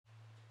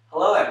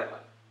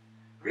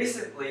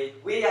Recently,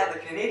 we at the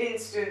Canadian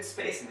Student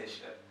Space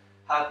Initiative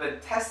have been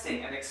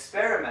testing and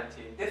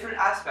experimenting different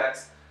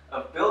aspects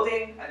of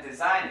building and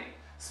designing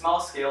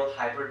small-scale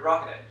hybrid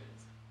rocket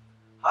engines.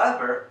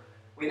 However,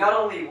 we not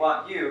only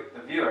want you,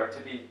 the viewer, to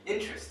be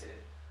interested,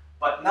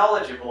 but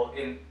knowledgeable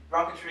in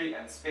rocketry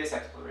and space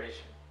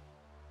exploration.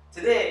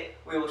 Today,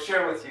 we will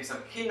share with you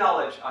some key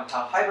knowledge on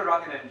how hybrid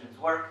rocket engines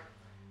work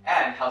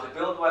and how to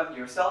build one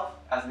yourself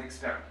as an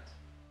experiment.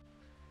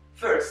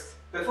 First,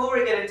 before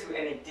we get into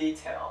any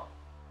detail,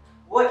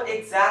 what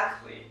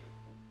exactly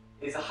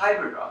is a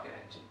hybrid rocket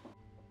engine?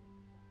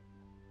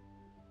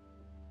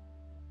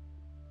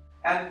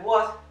 And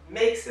what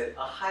makes it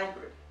a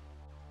hybrid?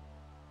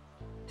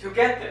 To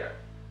get there,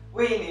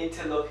 we need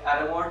to look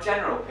at a more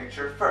general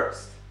picture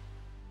first.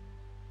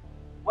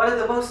 One of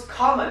the most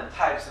common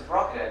types of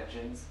rocket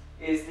engines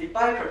is the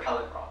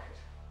bipropellant rocket.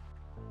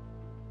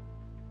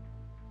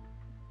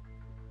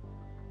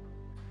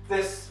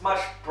 This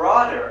much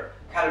broader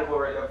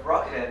category of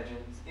rocket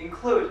engines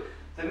include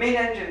the main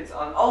engines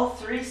on all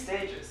three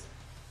stages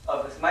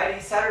of this mighty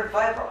Saturn V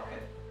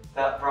rocket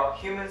that brought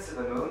humans to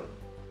the moon,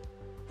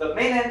 the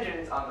main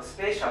engines on the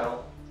space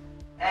shuttle,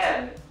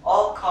 and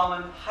all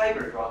common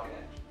hybrid rocket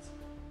engines.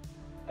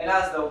 And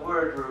as the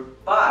word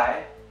root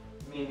bi,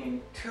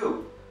 meaning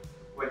two,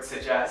 would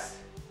suggest,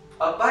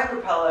 a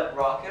bipropellant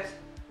rocket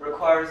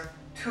requires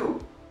two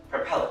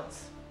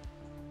propellants.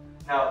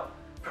 Now,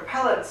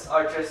 propellants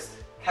are just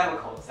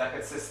chemicals that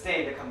could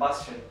sustain the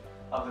combustion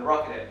of the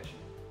rocket engine.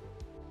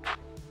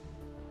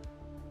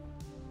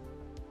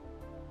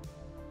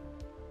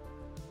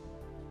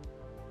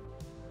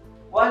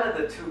 One of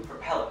the two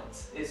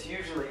propellants is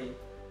usually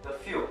the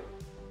fuel,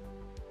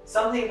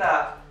 something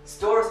that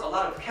stores a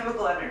lot of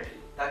chemical energy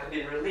that can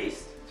be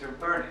released through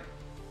burning.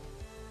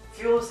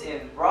 Fuels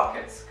in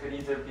rockets could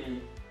either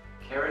be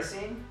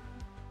kerosene,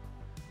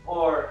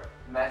 or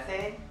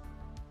methane,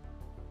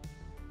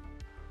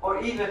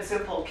 or even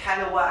simple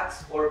candle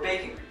wax or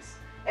baking grease.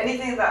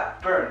 Anything that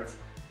burns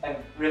and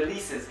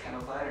releases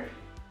chemical energy.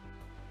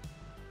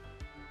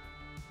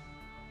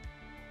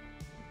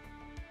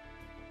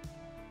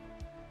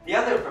 The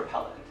other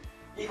propellant,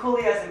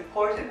 equally as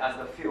important as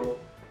the fuel,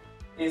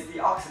 is the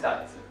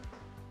oxidizer.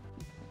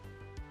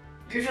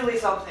 Usually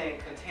something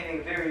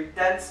containing very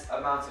dense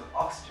amounts of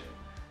oxygen,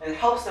 and it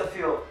helps the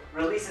fuel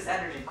releases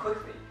energy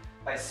quickly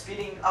by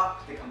speeding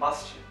up the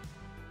combustion.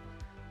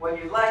 When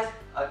you light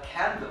a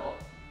candle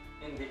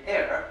in the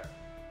air,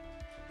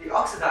 the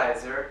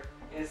oxidizer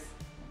is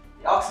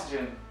the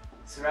oxygen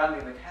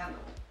surrounding the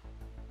candle.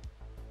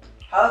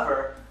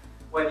 However,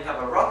 when you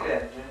have a rocket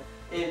engine,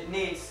 it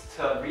needs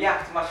to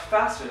react much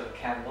faster than a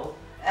candle,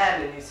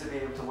 and it needs to be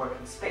able to work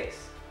in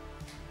space.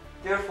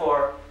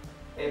 Therefore,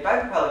 a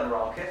bipropellant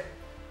rocket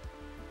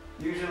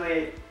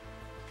usually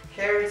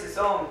carries its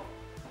own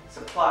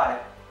supply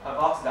of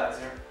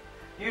oxidizer,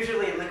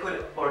 usually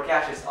liquid or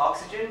gaseous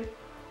oxygen,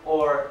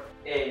 or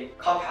a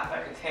compound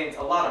that contains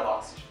a lot of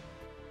oxygen.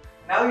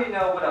 Now you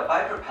know what a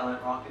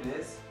bipropellant rocket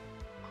is,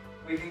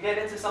 we can get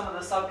into some of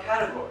the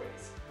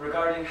subcategories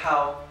regarding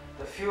how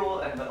the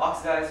fuel and the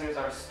oxidizers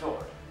are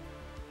stored.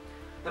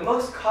 The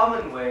most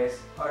common ways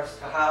are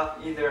to have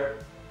either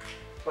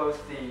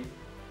both the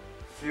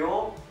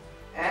fuel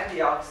and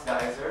the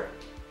oxidizer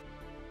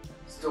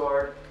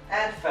stored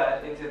and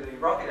fed into the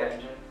rocket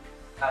engine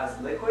as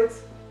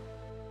liquids,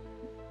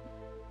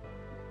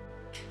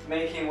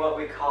 making what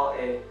we call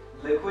a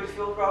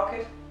liquid-fueled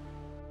rocket,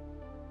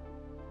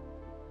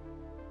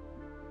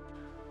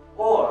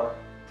 or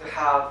to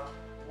have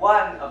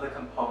one of the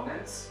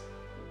components,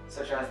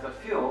 such as the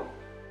fuel,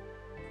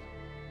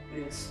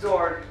 being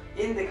stored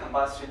in the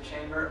combustion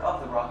chamber of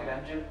the rocket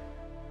engine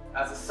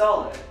as a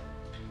solid,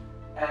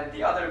 and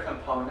the other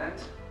component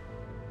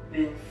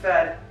being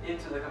fed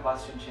into the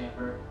combustion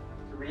chamber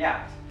to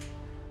react,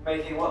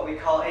 making what we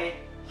call a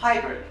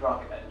hybrid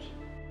rocket engine.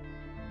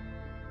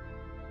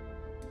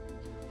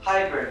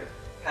 Hybrid,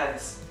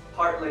 hence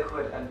part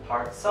liquid and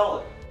part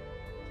solid.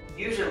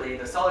 Usually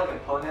the solid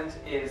component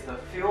is the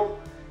fuel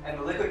and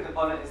the liquid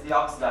component is the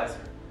oxidizer,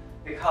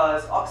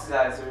 because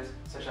oxidizers,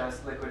 such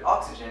as liquid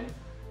oxygen,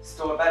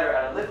 store better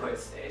at a liquid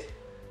state,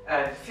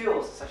 and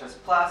fuels such as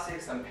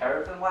plastics and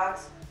paraffin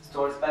wax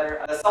stores better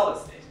at a solid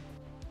state.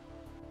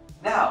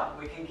 Now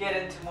we can get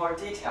into more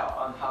detail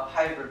on how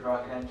hybrid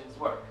rocket engines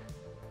work,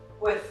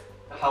 with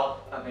the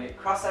help of a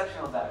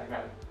cross-sectional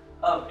diagram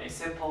of a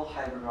simple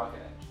hybrid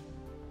rocket engine.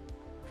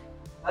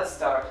 Let's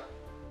start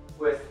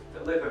with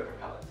the liquid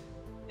propellant,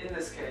 in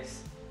this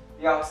case,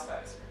 the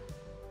oxidizer.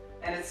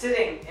 And it's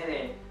sitting in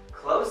a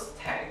closed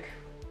tank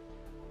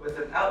with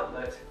an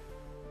outlet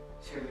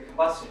to the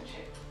combustion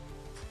chamber.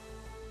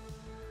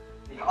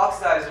 The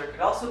oxidizer could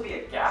also be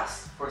a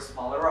gas for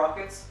smaller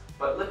rockets,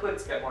 but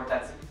liquids get more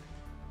density.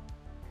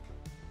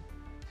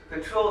 To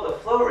control the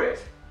flow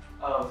rate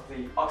of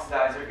the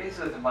oxidizer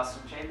into the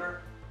combustion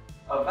chamber,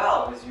 a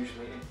valve is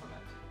usually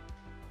implemented.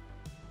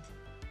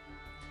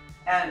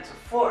 And to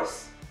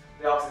force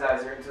the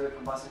oxidizer into the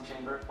combustion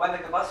chamber, when the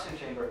combustion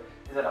chamber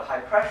is at a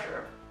high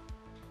pressure,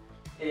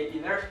 an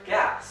inert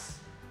gas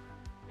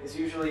is is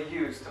usually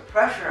used to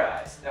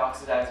pressurize the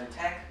oxidizer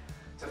tank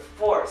to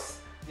force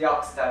the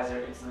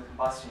oxidizer into the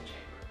combustion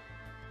chamber.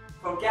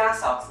 For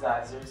gas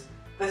oxidizers,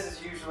 this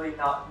is usually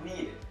not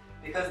needed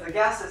because the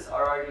gases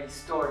are already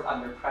stored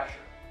under pressure.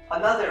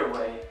 Another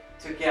way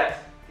to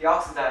get the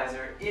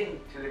oxidizer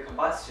into the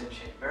combustion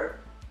chamber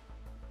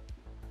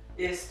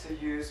is to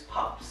use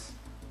pumps.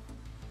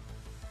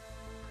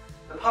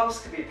 The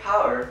pumps can be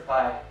powered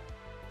by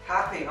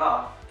tapping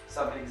off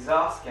some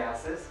exhaust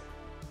gases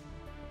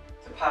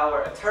to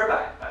power a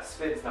turbine that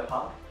spins the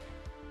pump,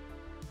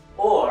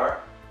 or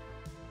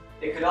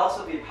it could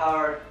also be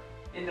powered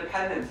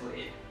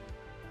independently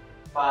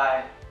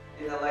by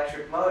an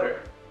electric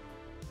motor,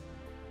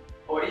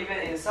 or even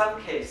in some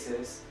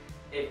cases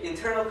an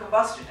internal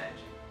combustion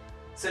engine,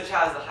 such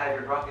as the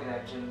hybrid rocket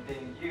engine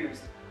being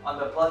used on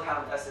the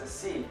Bloodhound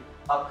SSC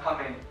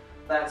upcoming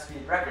land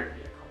speed record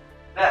vehicle.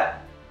 Then,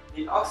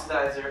 the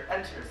oxidizer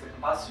enters the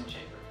combustion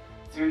chamber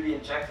through the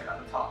injector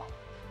on the top.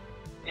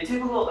 A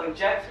typical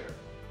injector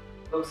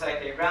looks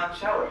like a round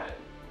shower head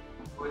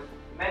with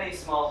many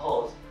small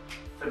holes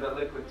for the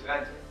liquid to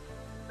enter.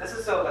 This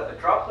is so that the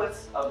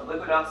droplets of the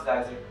liquid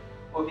oxidizer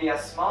will be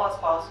as small as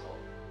possible,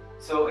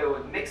 so it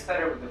would mix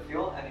better with the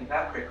fuel and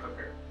evaporate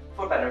quicker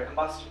for better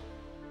combustion.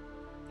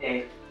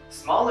 A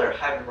smaller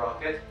hybrid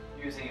rocket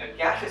using a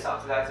gaseous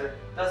oxidizer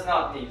does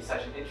not need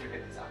such an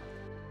intricate design.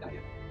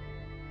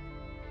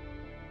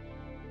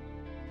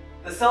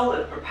 The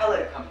solid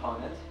propellant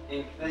component,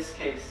 in this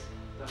case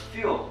the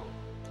fuel,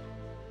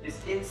 is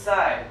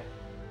inside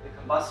the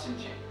combustion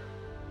chamber.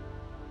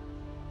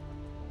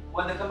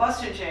 When the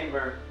combustion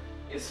chamber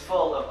is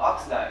full of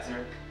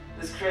oxidizer,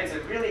 this creates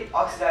a really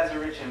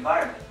oxidizer-rich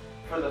environment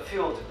for the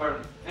fuel to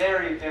burn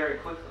very, very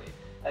quickly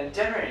and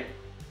generate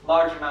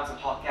large amounts of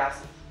hot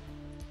gases.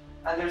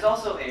 And there's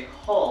also a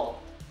hole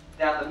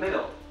down the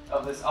middle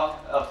of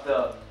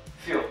the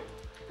fuel.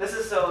 This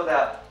is so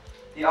that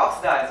the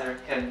oxidizer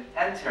can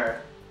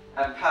enter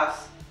and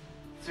pass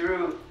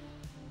through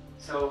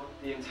so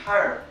the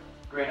entire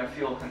grain of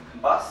fuel can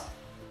combust,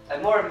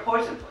 and more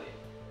importantly,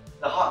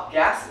 the hot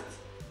gases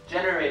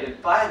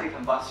generated by the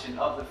combustion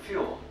of the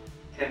fuel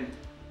can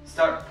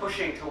start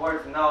pushing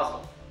towards the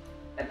nozzle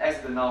and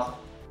exit the nozzle.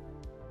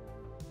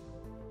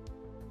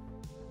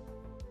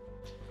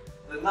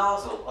 The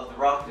nozzle of the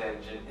rocket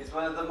engine is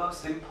one of the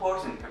most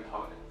important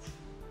components.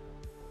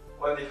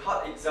 When the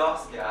hot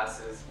exhaust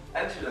gases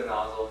enter the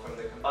nozzle from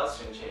the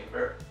combustion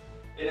chamber,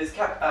 it is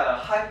kept at a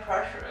high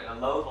pressure and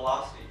a low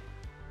velocity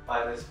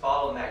by this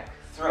bottleneck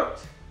throat.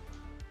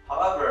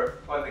 However,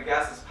 when the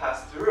gases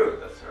pass through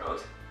the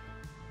throat,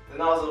 the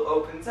nozzle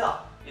opens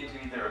up into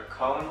either a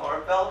cone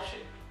or a bell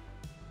shape.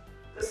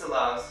 This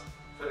allows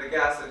for the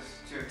gases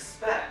to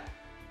expand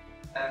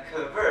and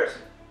convert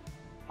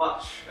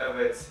much of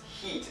its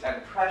heat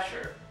and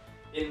pressure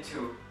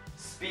into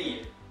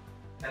speed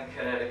and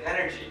kinetic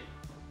energy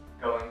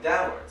going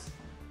downwards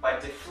by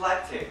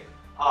deflecting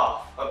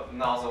off of the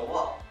nozzle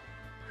wall,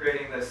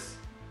 creating this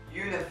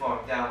uniform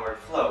downward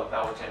flow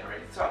that will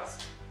generate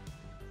thrust.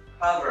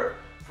 However,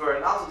 for a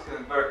nozzle to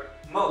convert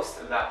most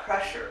of that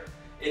pressure,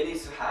 it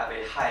needs to have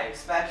a high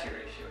expansion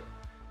ratio,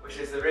 which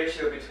is the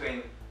ratio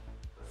between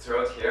the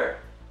throat here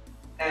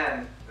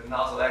and the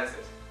nozzle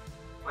exit.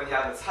 When you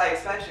have this high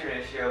expansion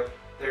ratio,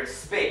 there's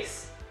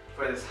space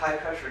for this high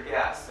pressure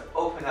gas to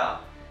open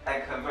up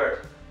and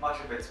convert much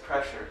of its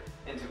pressure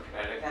into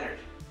kinetic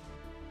energy.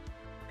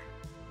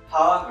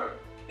 However,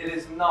 it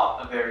is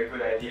not a very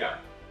good idea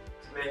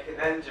to make an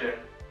engine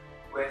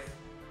with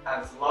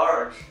as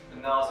large a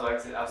nozzle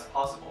exit as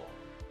possible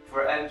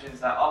for engines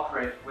that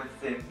operate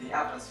within the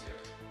atmosphere.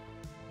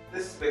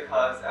 This is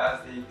because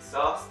as the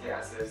exhaust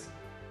gases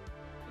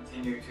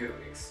continue to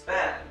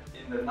expand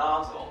in the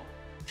nozzle,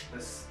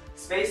 the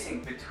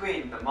spacing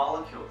between the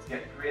molecules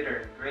get greater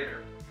and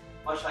greater,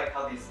 much like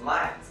how these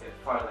lines get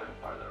farther and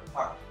farther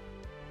apart.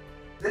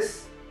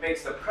 This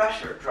makes the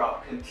pressure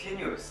drop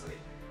continuously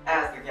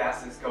as the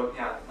gases go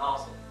down the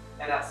nozzle,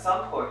 and at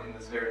some point in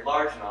this very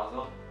large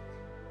nozzle,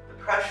 the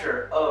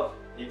pressure of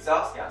the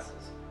exhaust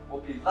gases will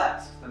be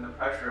less than the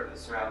pressure of the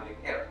surrounding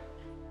air.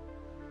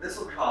 This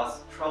will cause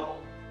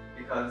trouble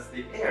because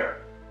the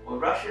air will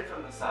rush in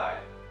from the side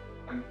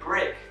and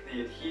break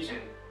the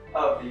adhesion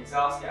of the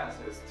exhaust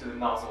gases to the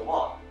nozzle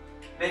wall,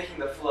 making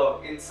the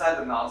flow inside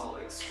the nozzle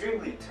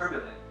extremely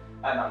turbulent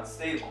and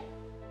unstable.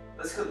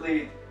 This could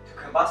lead to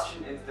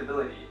combustion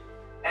instability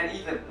and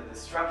even the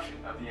destruction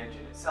of the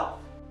engine itself.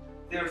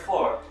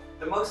 Therefore,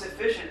 the most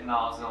efficient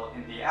nozzle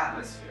in the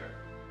atmosphere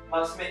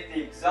must make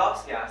the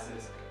exhaust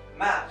gases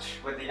match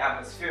with the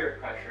atmospheric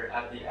pressure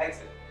at the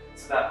exit,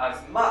 so that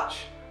as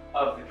much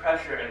of the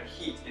pressure and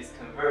heat is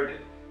converted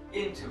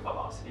into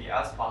velocity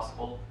as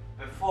possible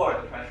before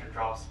the pressure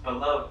drops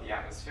below the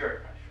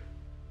atmospheric pressure.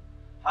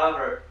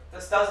 However,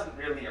 this doesn't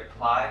really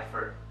apply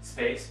for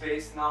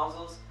space-based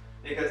nozzles,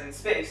 because in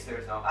space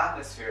there's no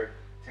atmosphere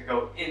to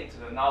go into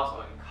the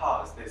nozzle and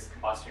cause this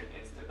combustion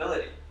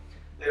instability.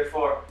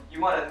 Therefore,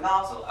 you want a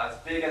nozzle as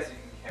big as you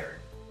can carry.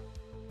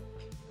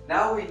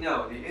 Now we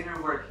know the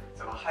inner workings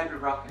of a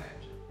hybrid rocket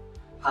engine,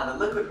 how the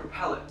liquid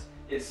propellant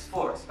is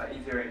forced by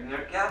either an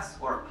inert gas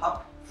or a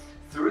pump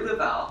through the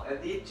valve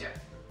at the eject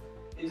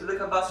into the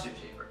combustion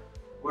chamber,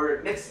 where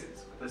it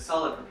mixes with the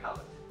solid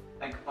propellant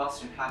and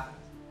combustion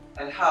happens,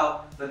 and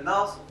how the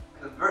nozzle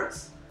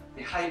converts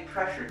the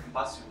high-pressure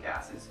combustion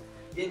gases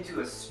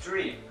into a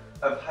stream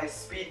of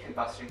high-speed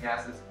combustion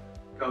gases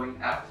going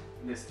out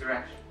in this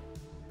direction.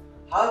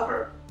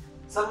 However,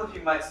 some of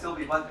you might still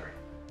be wondering,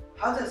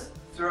 how does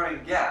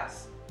throwing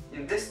gas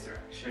in this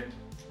direction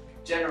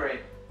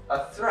generate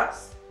a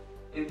thrust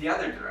in the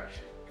other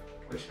direction,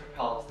 which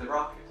propels the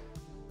rocket?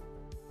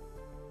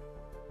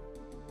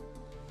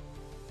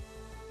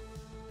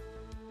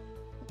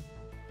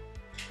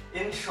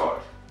 In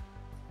short,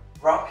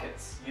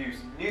 rockets use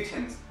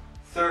Newton's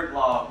third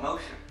law of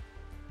motion,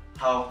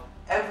 how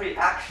every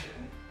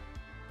action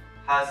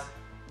has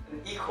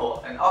an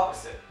equal and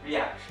opposite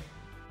reaction.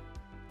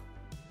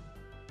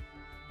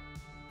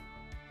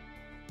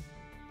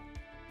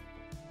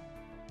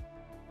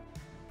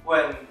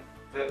 When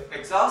the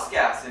exhaust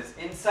gases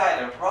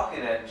inside a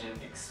rocket engine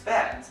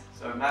expand,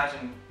 so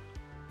imagine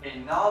a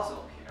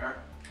nozzle here,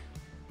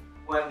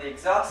 when the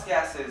exhaust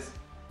gases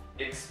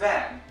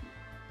expand,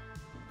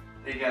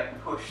 they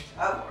get pushed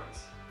outwards.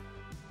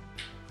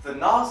 The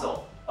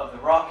nozzle of the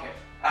rocket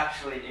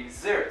actually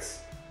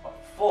exerts a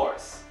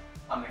force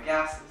on the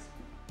gases,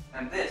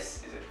 and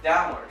this is a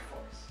downward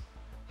force.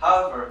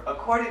 However,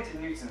 according to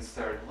Newton's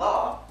third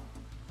law,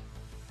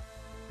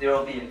 there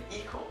will be an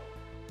equal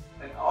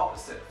and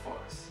opposite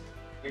force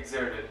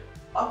exerted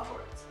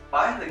upwards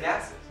by the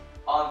gases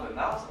on the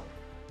nozzle,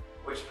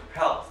 which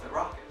propels the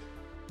rocket.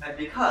 And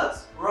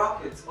because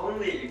rockets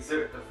only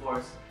exert the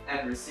force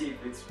and receive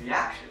its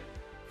reaction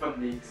from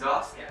the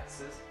exhaust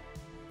gases,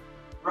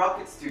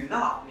 rockets do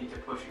not need to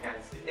push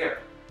against the air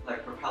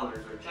like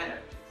propellers or jet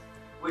engines,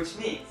 which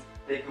means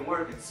they can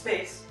work in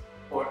space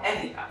or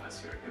any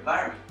atmospheric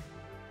environment.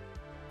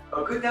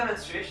 A good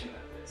demonstration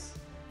of this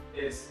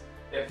is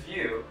if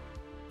you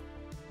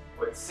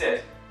would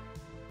sit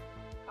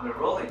on a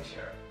rolling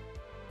chair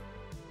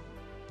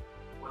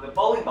with a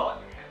bowling ball in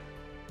your hand.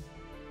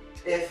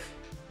 If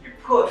you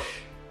push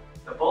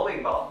the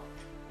bowling ball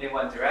in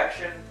one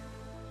direction,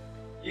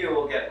 you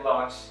will get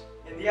launched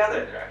in the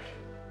other direction.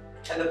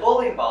 And the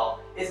bowling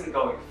ball isn't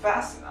going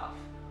fast enough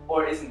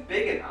or isn't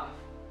big enough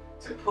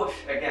to push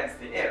against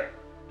the air,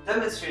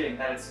 demonstrating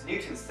that it's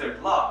Newton's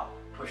third law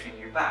pushing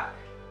you back.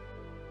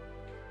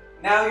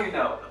 Now you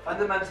know the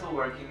fundamental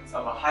workings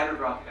of a hybrid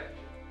rocket engine.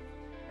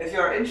 If you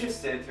are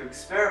interested to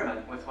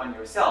experiment with one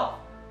yourself,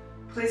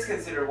 please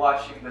consider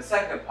watching the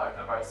second part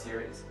of our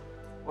series,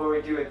 where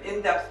we do an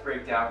in-depth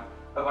breakdown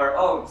of our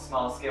own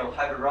small-scale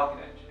hybrid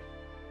rocket engine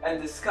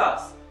and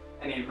discuss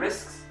any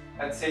risks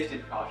and safety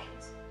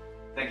precautions.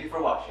 Thank you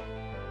for watching.